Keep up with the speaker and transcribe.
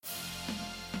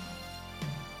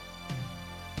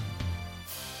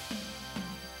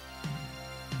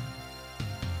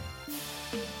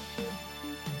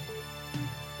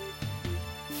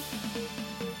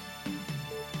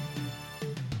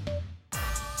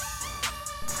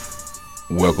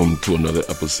Welcome to another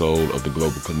episode of the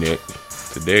Global Connect.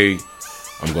 Today,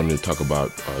 I'm going to talk about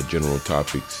general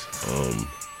topics.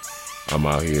 I'm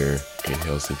out here in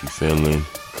Helsinki, Finland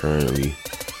currently,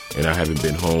 and I haven't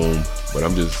been home, but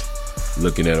I'm just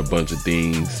looking at a bunch of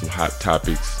things, some hot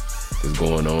topics that's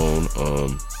going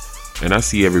on, and I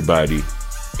see everybody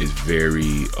is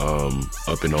very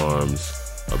up in arms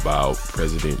about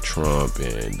President Trump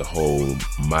and the whole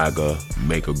MAGA,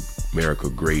 Make America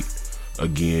Great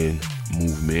Again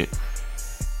movement.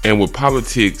 And with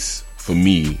politics, for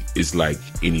me, it's like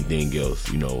anything else.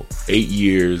 8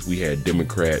 years we had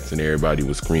Democrats and everybody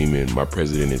was screaming, my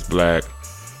president is black.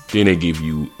 Then they give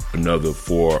you another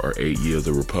 4 or 8 years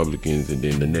of Republicans, and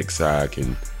then the next side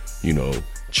can,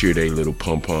 cheer their little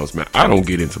pom-poms. Man, I don't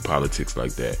get into politics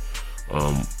like that.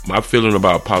 My feeling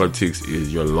about politics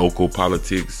is your local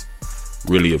politics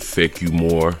really affect you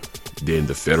more than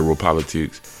the federal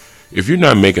politics. If you're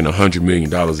not making $100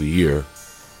 million a year,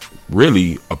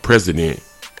 really a president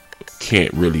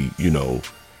can't really,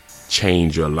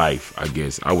 change your life, I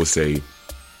guess. I would say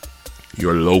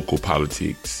your local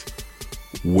politics.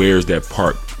 Where's that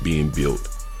park being built?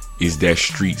 Is that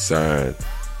street sign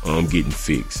getting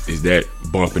fixed? Is that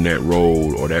bump in that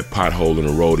road or that pothole in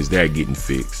the road, is that getting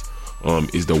fixed?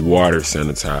 Is the water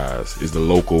sanitized? Is the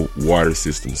local water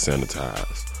system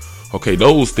sanitized? Okay,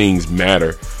 those things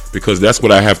matter because that's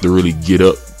what I have to really get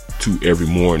up to every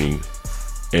morning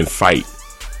and fight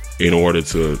in order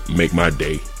to make my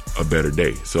day a better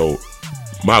day. So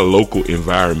my local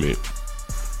environment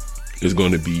is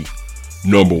going to be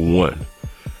number one.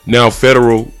 Now,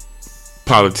 federal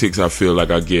politics, I feel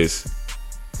like, I guess,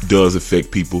 does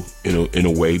affect people in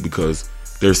a way because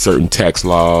there's certain tax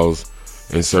laws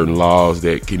and certain laws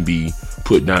that can be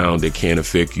put down that can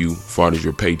affect you as far as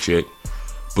your paycheck.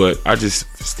 But I just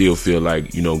still feel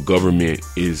like, government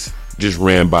is just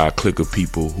ran by a clique of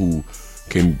people who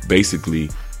can basically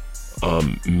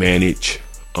manage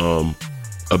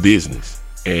a business.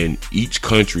 And each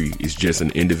country is just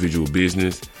an individual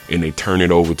business, and they turn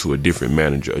it over to a different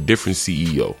manager, a different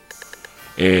CEO.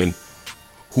 And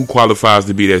who qualifies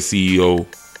to be that CEO,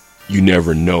 you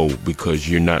never know because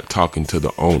you're not talking to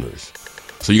the owners.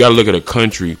 So you got to look at a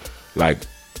country like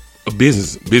a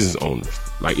business owners.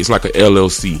 Like it's like a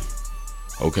LLC.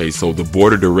 Okay, so the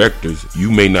board of directors,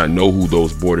 you may not know who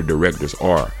those board of directors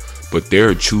are, but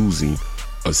they're choosing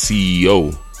a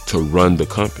CEO to run the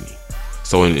company.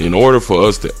 So in order for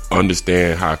us to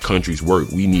understand how countries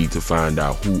work, we need to find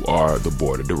out who are the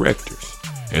board of directors.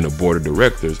 And the board of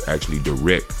directors actually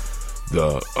direct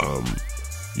the,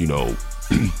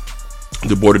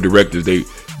 the board of directors, they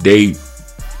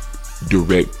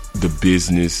direct the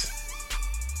business,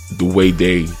 the way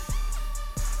they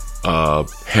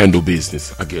handle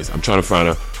business, I guess. I'm trying to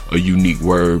find a unique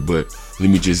word, but let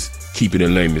me just keep it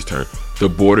in layman's terms. The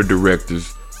board of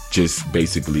directors just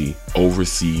basically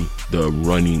oversee the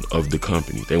running of the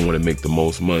company. They want to make the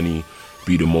most money,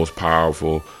 be the most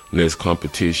powerful, less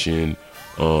competition,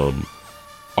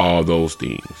 all those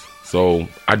things. So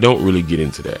I don't really get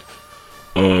into that.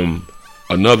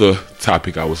 Another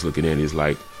topic I was looking at is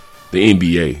like the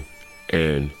NBA,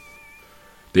 and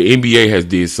the NBA has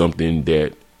did something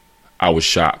that I was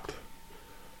shocked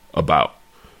about.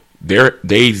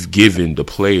 They've given the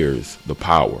players the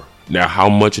power. Now, how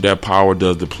much of that power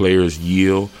does the players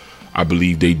yield? I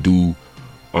believe they do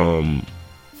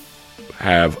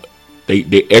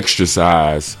they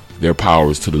exercise their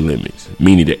powers to the limits,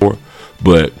 meaning that.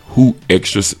 But who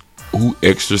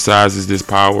exercises this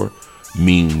power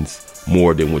means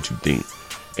more than what you think.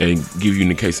 And give you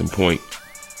an case in point,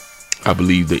 I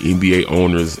believe the NBA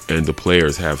owners and the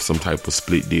players have some type of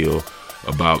split deal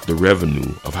about the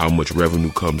revenue, of how much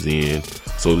revenue comes in.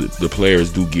 So the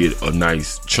players do get a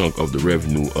nice chunk of the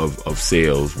revenue of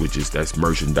sales, that's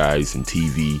merchandise and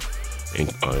TV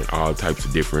and all types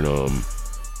of different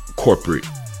corporate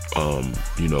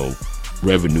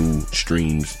revenue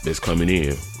streams that's coming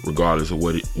in, regardless of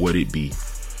what it be.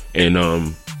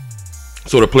 And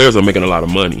so the players are making a lot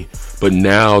of money. But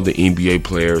now the NBA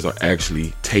players are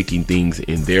actually taking things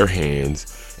in their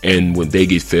hands, and when they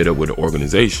get fed up with the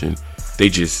organization, they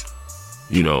just,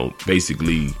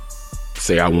 basically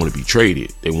say, I want to be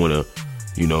traded. They want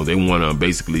to,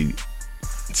 basically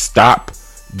stop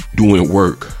doing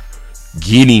work,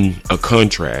 getting a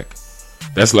contract.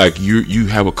 That's like you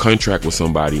have a contract with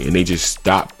somebody and they just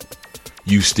stop.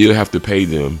 You still have to pay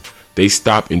them. They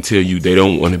stop and tell you they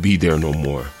don't want to be there no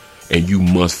more, and you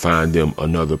must find them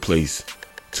another place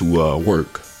to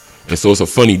work. And so it's a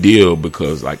funny deal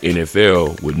because like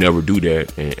NFL would never do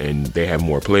that, and they have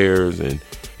more players, and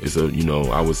it's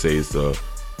I would say it's a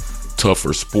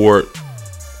tougher sport.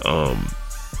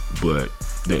 but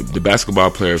the basketball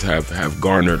players have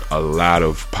garnered a lot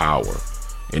of power,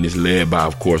 and it's led by,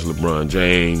 of course, LeBron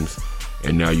James,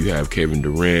 and now you have Kevin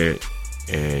Durant,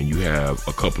 and you have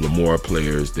a couple of more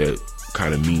players that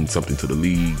kind of mean something to the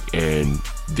league, and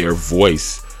their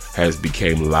voice has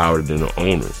become louder than the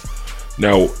owners.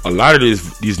 Now, a lot of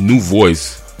this new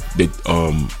voice that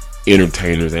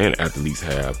entertainers and athletes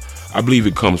have, I believe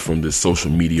it comes from the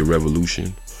social media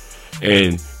revolution.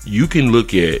 And you can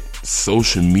look at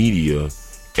social media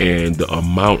and the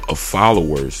amount of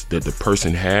followers that the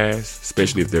person has,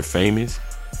 especially if they're famous,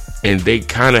 and they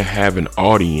kind of have an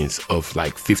audience of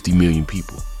like 50 million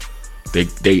people.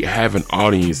 They have an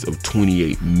audience of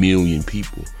 28 million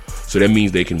people. So that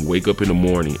means they can wake up in the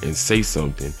morning and say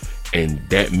something, and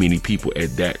that many people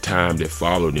at that time that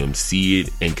follow them see it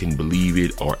and can believe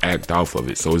it or act off of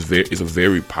it. So it's a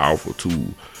very powerful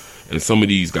tool. And some of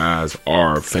these guys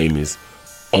are famous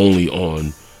only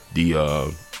on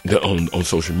on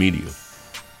social media.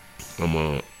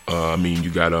 I mean, you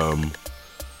got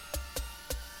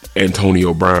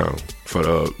Antonio Brown for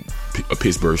the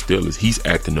Pittsburgh Steelers. He's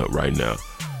acting up right now,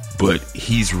 but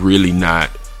he's really not.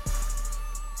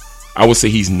 I would say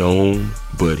he's known,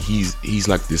 but he's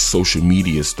like this social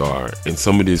media star, and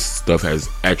some of this stuff has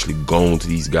actually gone to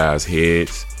these guys'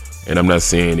 heads. And I'm not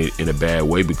saying it in a bad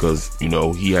way, because, you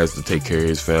know, he has to take care of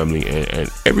his family, and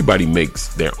everybody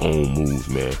makes their own moves,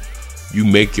 man. You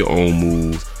make your own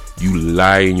moves. You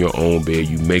lie in your own bed.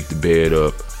 You make the bed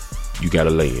up. You got to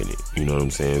lay in it. You know what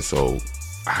I'm saying? So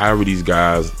however these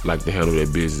guys like to handle their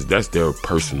business, that's their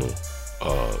personal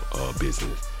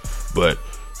business. But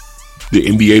the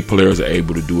NBA players are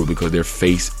able to do it because their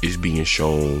face is being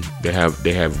shown. They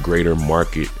have greater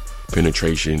market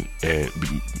penetration, and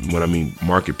what I mean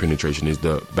market penetration is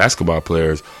the basketball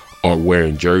players are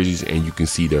wearing jerseys and you can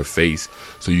see their face,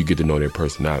 so you get to know their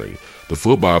personality. The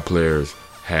football players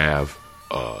have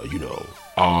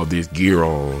all this gear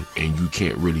on and you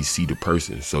can't really see the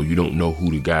person, so you don't know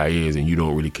who the guy is and you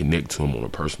don't really connect to him on a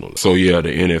personal level. So yeah, the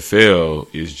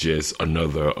NFL is just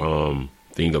another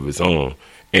thing of its own,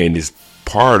 and it's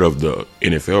part of the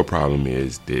NFL problem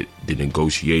is that the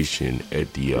negotiation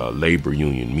at the labor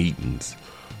union meetings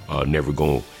never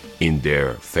go in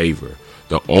their favor.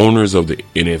 The owners of the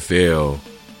NFL,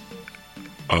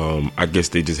 I guess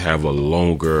they just have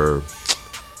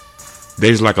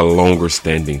there's like a longer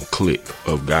standing clique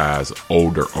of guys,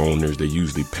 older owners. They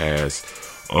usually pass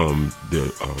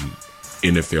the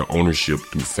NFL ownership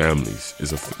through families.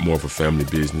 It's more of a family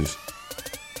business.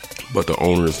 But the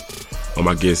owners,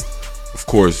 I guess, of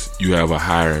course, you have a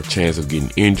higher chance of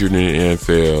getting injured in the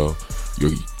NFL.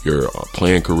 Your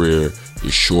playing career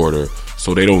is shorter,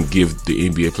 so they don't give the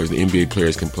NBA players. The NBA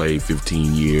players can play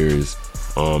 15 years.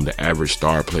 The average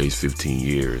star plays 15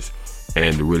 years,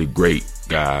 and the really great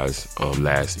guys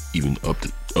last even up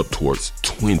towards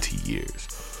 20 years.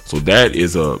 So that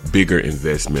is a bigger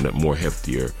investment, a more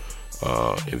heftier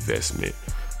investment.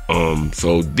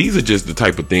 So these are just the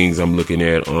type of things I'm looking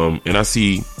at. And I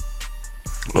see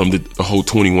the whole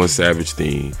 21 Savage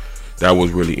thing. That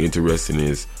was really interesting,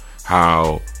 is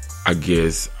how, I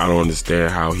guess, I don't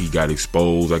understand how he got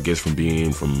exposed, I guess, from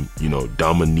being from,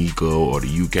 Dominica or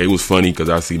the UK. It was funny because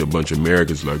I seen a bunch of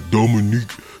Americans like,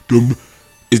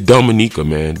 it's Dominica,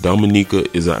 man. Dominica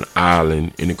is an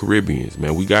island in the Caribbean,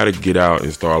 man. We got to get out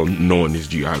and start knowing this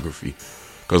geography.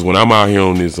 Because when I'm out here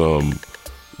on this, out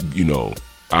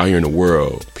here in the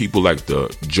world, people like to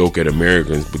joke at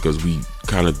Americans because we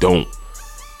kind of don't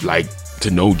like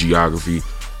to know geography.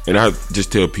 And I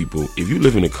just tell people, if you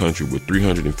live in a country with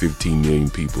 315 million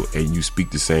people and you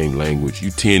speak the same language,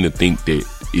 you tend to think that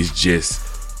it's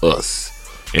just us.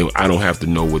 And I don't have to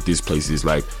know what this place is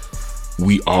like.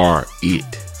 We are it.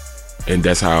 And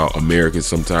that's how Americans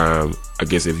sometimes, I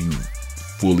guess if you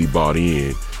fully bought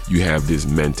in, you have this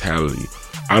mentality.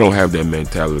 I don't have that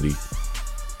mentality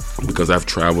because I've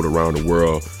traveled around the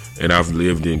world and I've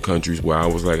lived in countries where I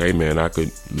was like, hey man, I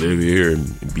could live here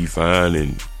and be fine,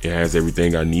 and it has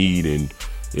everything I need, and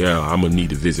yeah, I'm gonna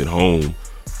need to visit home,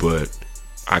 but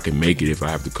I can make it if I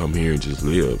have to come here and just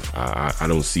live. I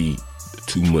don't see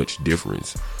too much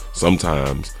difference.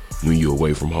 Sometimes when you're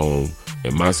away from home,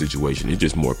 in my situation, it's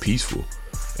just more peaceful,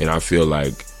 and I feel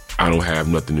like I don't have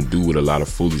nothing to do with a lot of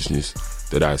foolishness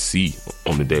that I see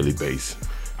on a daily basis.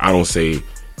 I don't say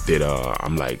that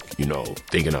I'm like,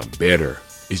 thinking I'm better.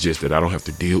 It's just that I don't have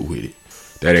to deal with it.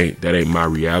 That ain't my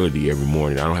reality every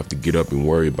morning. I don't have to get up and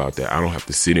worry about that. I don't have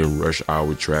to sit in rush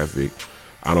hour traffic.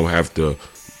 I don't have to.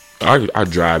 I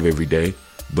drive every day,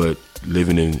 but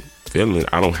living in Finland,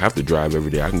 I don't have to drive every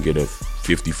day. I can get a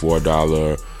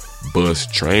 $54 bus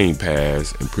train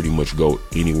pass and pretty much go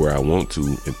anywhere I want to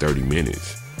in 30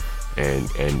 minutes.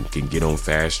 and can get on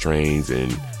fast trains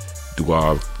and do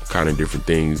all kind of different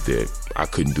things that I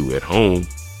couldn't do at home.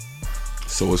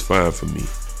 So it's fine for me.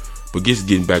 But just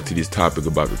getting back to this topic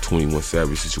about the 21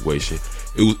 Savage situation,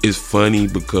 it's funny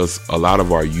because a lot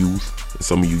of our youth,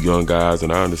 some of you young guys,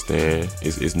 and I understand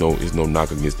it's no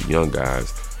knock against the young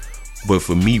guys, but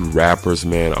for me, rappers,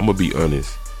 man, I'm gonna be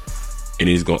honest, and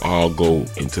it's gonna all go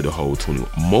into the whole 21.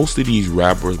 Most of these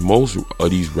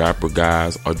rapper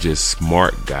guys are just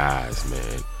smart guys,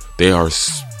 man. They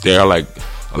are like,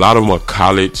 a lot of them are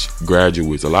college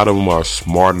graduates. A lot of them are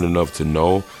smart enough to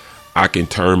know I can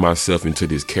turn myself into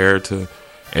this character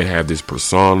and have this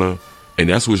persona. And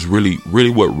that's what's really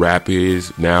what rap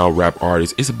is now, rap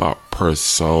artists. It's about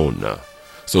persona.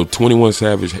 So 21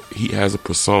 Savage, he has a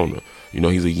persona. You know,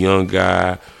 he's a young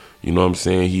guy. You know what I'm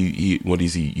saying? What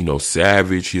is he? You know,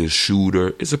 savage. He's a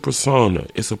shooter. It's a persona.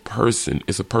 It's a person.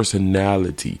 It's a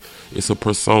personality. It's a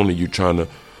persona you're trying to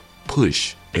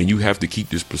push. And you have to keep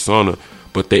this persona.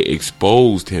 But they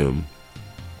exposed him.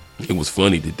 It was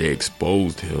funny that they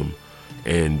exposed him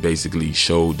and basically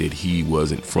showed that he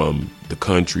wasn't from the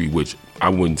country, which I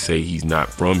wouldn't say he's not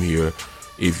from here.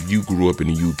 If you grew up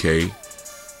in the UK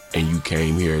and you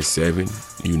came here at 7,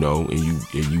 you know, and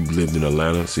you lived in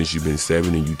Atlanta since you've been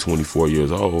 7 and you 24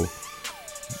 years old,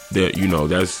 that, you know,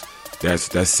 that's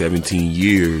 17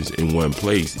 years in one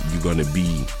place. You're gonna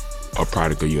be a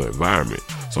product of your environment.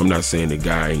 So I'm not saying the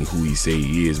guy ain't who he say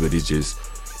he is, but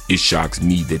it shocks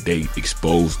me that they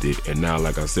exposed it. And now,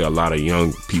 like I said, a lot of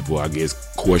young people, I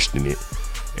guess, question it.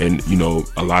 And, you know,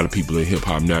 a lot of people in hip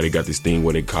hop now, they got this thing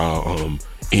where they call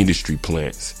industry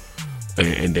plants.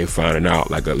 And they finding out,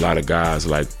 like, a lot of guys,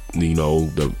 like, you know,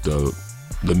 the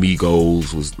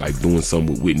Migos was like doing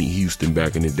something with Whitney Houston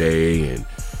back in the day. And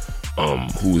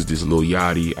who was this Lil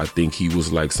Yachty? I think he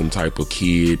was like some type of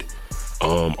kid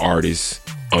artist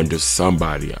under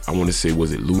somebody. I want to say,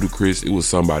 was it Ludacris? It was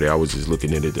somebody. I was just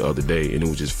looking at it the other day, and it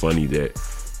was just funny that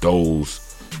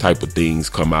those type of things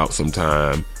come out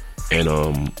sometime,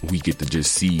 and we get to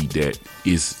just see that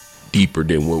it's deeper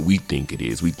than what we think it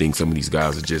is. We think some of these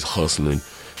guys are just hustling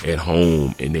at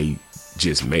home and they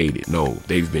just made it. No,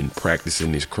 they've been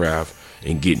practicing this craft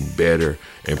and getting better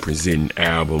and presenting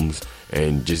albums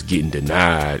and just getting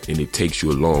denied, and it takes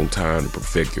you a long time to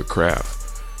perfect your craft.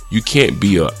 You can't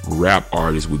be a rap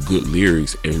artist with good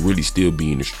lyrics and really still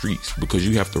be in the streets, because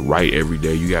you have to write every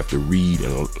day. You have to read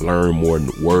and learn more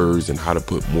words and how to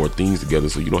put more things together,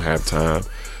 so you don't have time.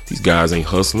 These guys ain't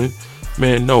hustling.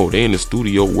 Man, no, they in the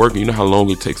studio working. You know how long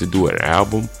it takes to do an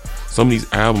album? Some of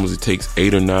these albums, it takes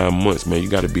 8 or 9 months, man. You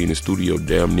got to be in the studio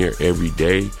damn near every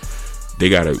day. They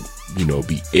got to, you know,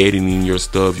 be editing your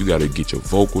stuff. You got to get your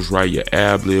vocals right, your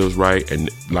ad-libs right. And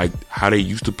like how they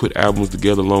used to put albums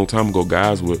together a long time ago,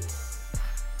 guys would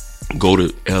go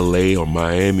to LA or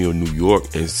Miami or New York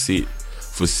and sit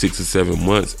for 6 or 7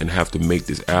 months and have to make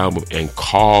this album and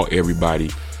call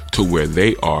everybody to where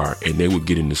they are, and they would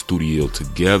get in the studio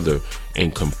together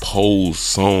and compose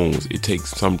songs. It takes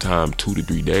sometimes 2 to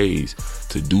 3 days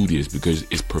to do this because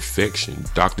it's perfection.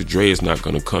 Dr. Dre is not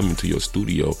going to come into your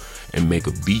studio and make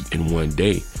a beat in one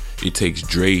day. It takes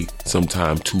Dre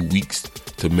sometimes 2 weeks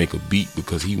to make a beat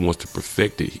because he wants to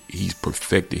perfect it. He's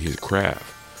perfected his craft.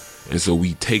 And so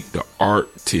we take the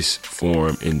artist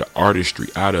form and the artistry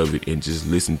out of it and just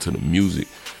listen to the music.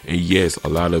 And yes, a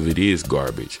lot of it is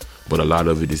garbage, but a lot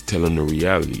of it is telling the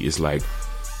reality. It's like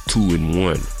 2 in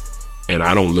 1. And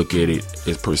I don't look at it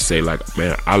as per se like,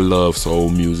 man, I love soul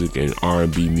music and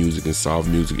R&B music and soft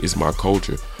music. It's my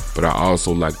culture. But I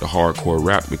also like the hardcore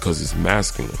rap because it's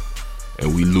masculine.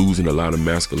 And we losing a lot of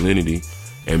masculinity.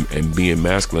 And being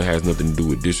masculine has nothing to do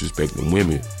with disrespecting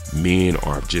women. Men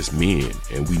are just men.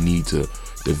 And we need to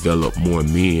develop more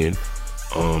men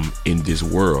in this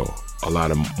world. A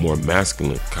lot of more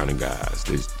masculine kind of guys.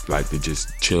 They like to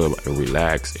just chill and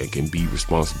relax and can be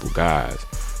responsible guys.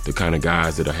 The kind of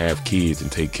guys that'll have kids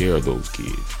and take care of those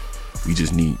kids. We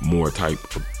just need more type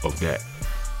of that.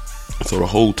 So the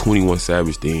whole 21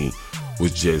 Savage thing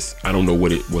was just, I don't know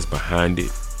what it was behind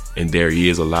it. And there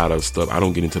is a lot of stuff. I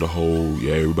don't get into the whole,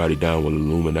 yeah, everybody down with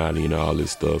Illuminati and all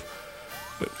this stuff.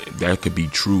 That could be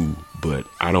true, but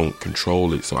I don't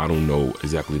control it, so I don't know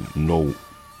exactly know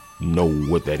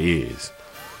what that is.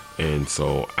 And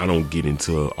so I don't get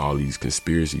into all these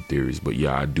conspiracy theories, but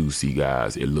yeah, I do see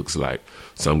guys, it looks like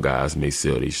some guys may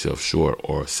sell themselves short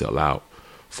or sell out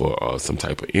for some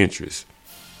type of interest.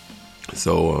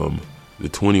 So the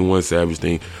 21 Savage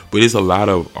thing, but it's a lot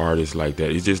of artists like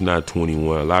that. It's just not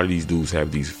 21. A lot of these dudes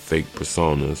have these fake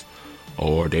personas,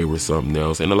 or they were something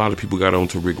else. And a lot of people got on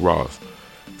to Rick Ross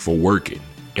for working.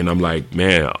 And I'm like,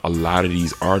 man, a lot of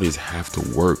these artists have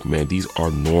to work, man. These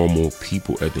are normal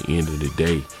people at the end of the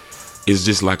day. It's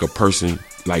just like a person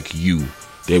like you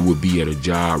that would be at a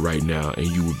job right now, and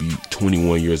you would be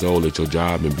 21 years old at your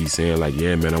job and be saying like,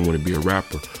 yeah, man, I want to be a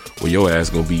rapper. Well, your ass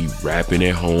gonna be rapping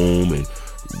at home, and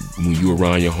when you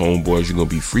around your homeboys, you're gonna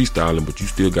be freestyling, but you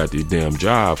still got this damn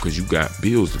job because you got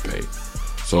bills to pay.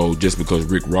 So just because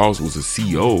Rick Ross was a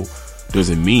CEO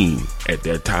doesn't mean at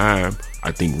that time.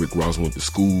 I think Rick Ross went to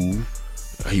school.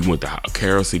 He went to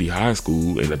Carroll City High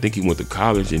School, and I think he went to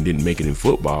college and didn't make it in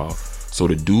football. So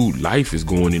the dude life is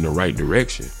going in the right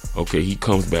direction. Okay, he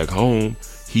comes back home.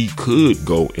 He could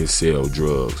go and sell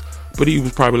drugs, but he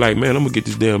was probably like, man, I'm gonna get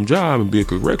this damn job and be a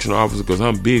correctional officer because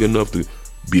I'm big enough to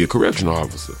be a correctional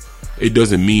officer. It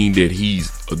doesn't mean that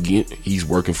he's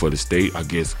working for the state. I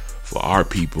guess for our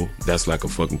people, that's like a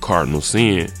fucking cardinal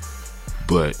sin.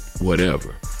 But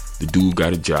whatever. The dude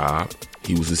got a job.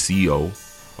 He was a CEO.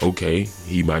 Okay,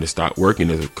 he might have stopped working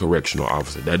as a correctional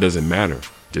officer. That doesn't matter.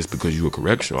 Just because you're a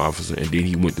correctional officer, and then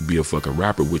he went to be a fucking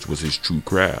rapper, which was his true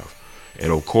craft.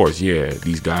 And of course, yeah,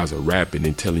 these guys are rapping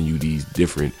and telling you these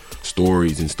different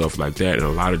stories and stuff like that. And a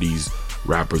lot of these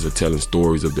rappers are telling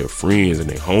stories of their friends and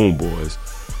their homeboys.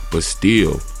 But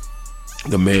still,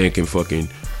 the man can fucking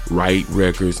write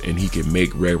records, and he can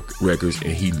make records,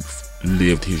 and he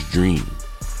lived his dream.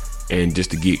 And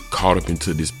just to get caught up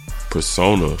into this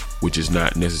persona, which is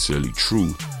not necessarily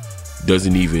true,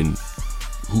 doesn't even,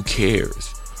 who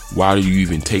cares? Why do you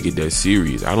even take it that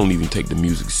serious? I don't even take the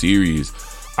music serious.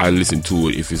 I listen to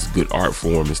it if it's good art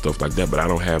form and stuff like that, but I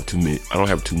don't have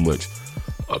too much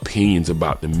opinions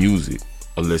about the music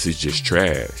unless it's just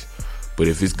trash. But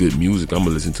if it's good music, I'm gonna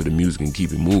listen to the music and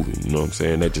keep it moving. You know what I'm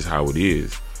saying? That's just how it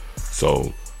is.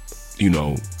 So, you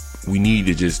know, we need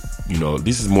to just, you know,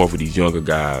 this is more for these younger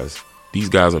guys. These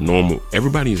guys are normal.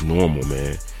 Everybody is normal,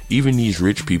 man. Even these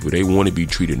rich people, they want to be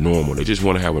treated normal. They just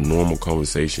want to have a normal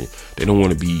conversation. They don't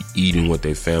want to be eating with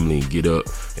their family and get up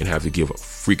and have to give a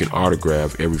freaking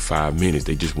autograph every 5 minutes.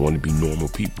 They just want to be normal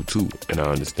people too. And I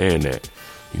understand that.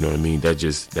 You know what I mean? That's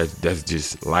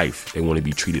just life. They want to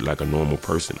be treated like a normal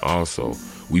person also.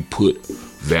 We put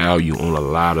value on a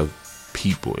lot of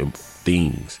people and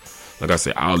things. Like I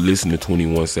said, I'll listen to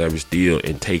 21 Savage still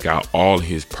and take out all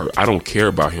his I don't care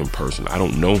about him personally. I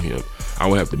don't know him. I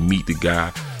would have to meet the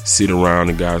guy, sit around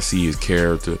the guy, see his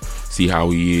character, see how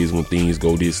he is when things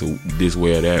go this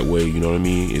way or that way. You know what I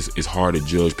mean? It's hard to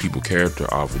judge people's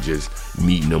character off of just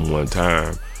meeting them one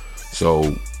time.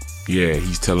 So yeah,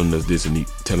 he's telling us this and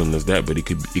he's telling us that, but it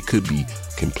could be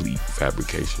complete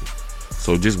fabrication.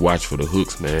 So just watch for the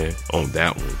hooks, man, on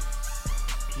that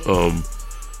one.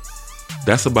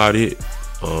 That's about it.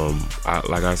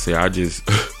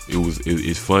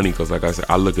 It's funny because like I said,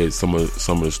 I look at some of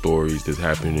the stories that's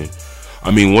happening. I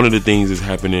mean, one of the things that's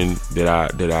happening that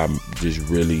I'm just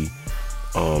really,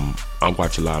 I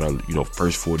watch a lot of, you know,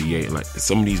 First 48. Like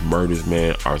some of these murders,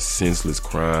 man, are senseless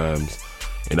crimes.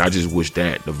 And I just wish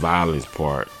that the violence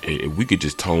part, if we could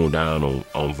just tone down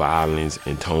on violence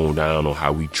and tone down on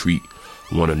how we treat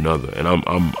one another. And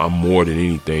I'm more than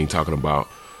anything talking about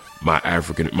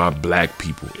my black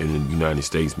people in the United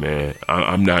States, man.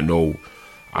 I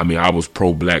was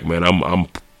pro-black, man. I'm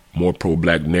more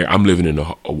pro-black than there. I'm living in a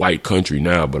white country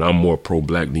now, but I'm more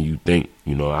pro-black than you think.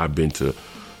 You know, I've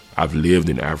lived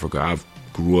in Africa. I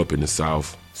grew up in the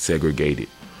South, segregated.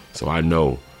 So I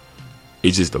know.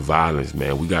 It's just the violence,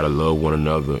 man. We got to love one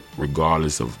another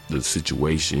regardless of the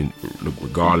situation,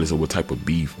 regardless of what type of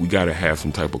beef. We got to have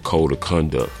some type of code of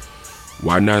conduct.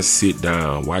 Why not sit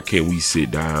down? Why can't we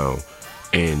sit down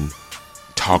and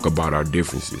talk about our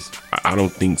differences? I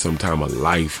don't think sometime a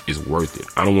life is worth it.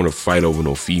 I don't want to fight over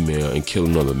no female and kill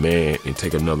another man and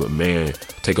take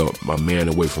my man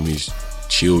away from his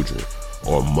children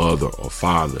or mother or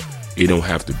father. It don't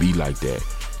have to be like that.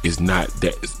 It's not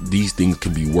that. These things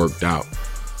can be worked out.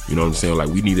 You know what I'm saying? Like,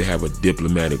 we need to have a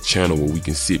diplomatic channel where we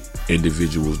can sit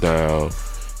individuals down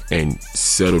and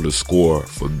settle the score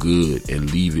for good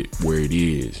and leave it where it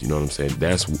is. You know what I'm saying?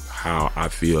 That's how I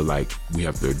feel like we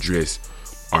have to address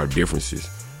our differences.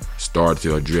 Start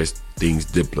to address things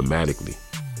diplomatically.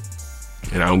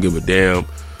 And I don't give a damn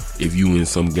if you in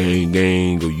some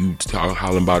gang or you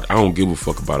hollering about. I don't give a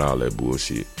fuck about all that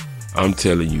bullshit. I'm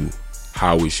telling you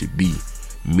how it should be.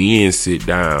 Men sit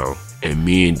down and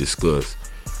men discuss.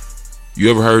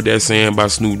 You ever heard that saying by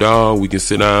Snoop Dogg? We can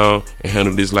sit down and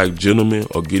handle this like gentlemen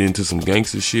or get into some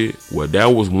gangster shit. Well, that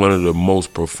was one of the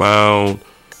most profound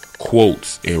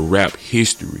quotes in rap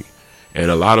history. And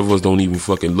a lot of us don't even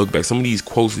fucking look back. Some of these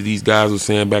quotes that these guys were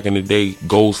saying back in the day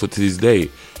goes for to this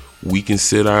day. We can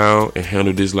sit down and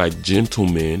handle this like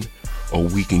gentlemen or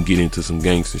we can get into some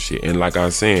gangster shit. And like I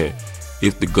was saying,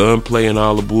 if the gunplay and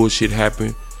all the bullshit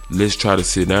happen, let's try to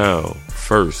sit down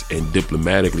first and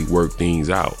diplomatically work things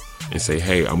out and say,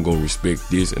 hey, I'm going to respect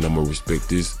this and I'm going to respect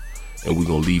this, and we're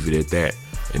going to leave it at that.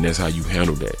 And that's how you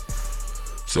handle that.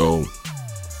 So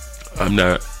I'm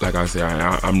not, like I said,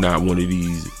 I'm not one of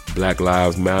these Black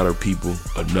Lives Matter people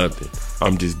or nothing.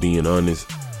 I'm just being honest.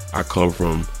 I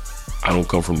don't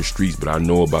come from the streets, but I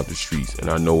know about the streets and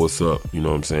I know what's up. You know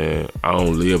what I'm saying? I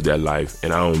don't live that life,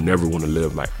 and I don't never want to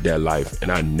live like that life,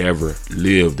 and I never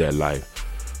lived that life.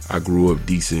 I grew up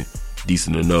decent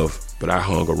enough, but I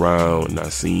hung around and I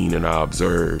seen and I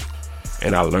observed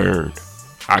and I learned.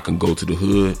 I can go to the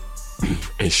hood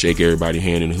and shake everybody's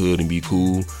hand in the hood and be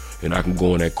cool, and I can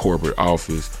go in that corporate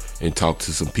office and talk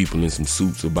to some people in some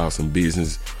suits about some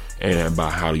business and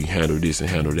about how you handle this and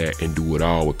handle that, and do it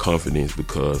all with confidence,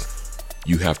 because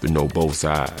you have to know both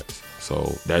sides.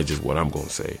 So that's just what I'm going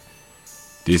to say.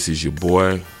 This is your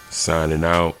boy signing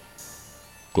out.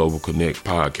 Global Connect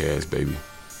Podcast, baby.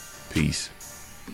 Peace.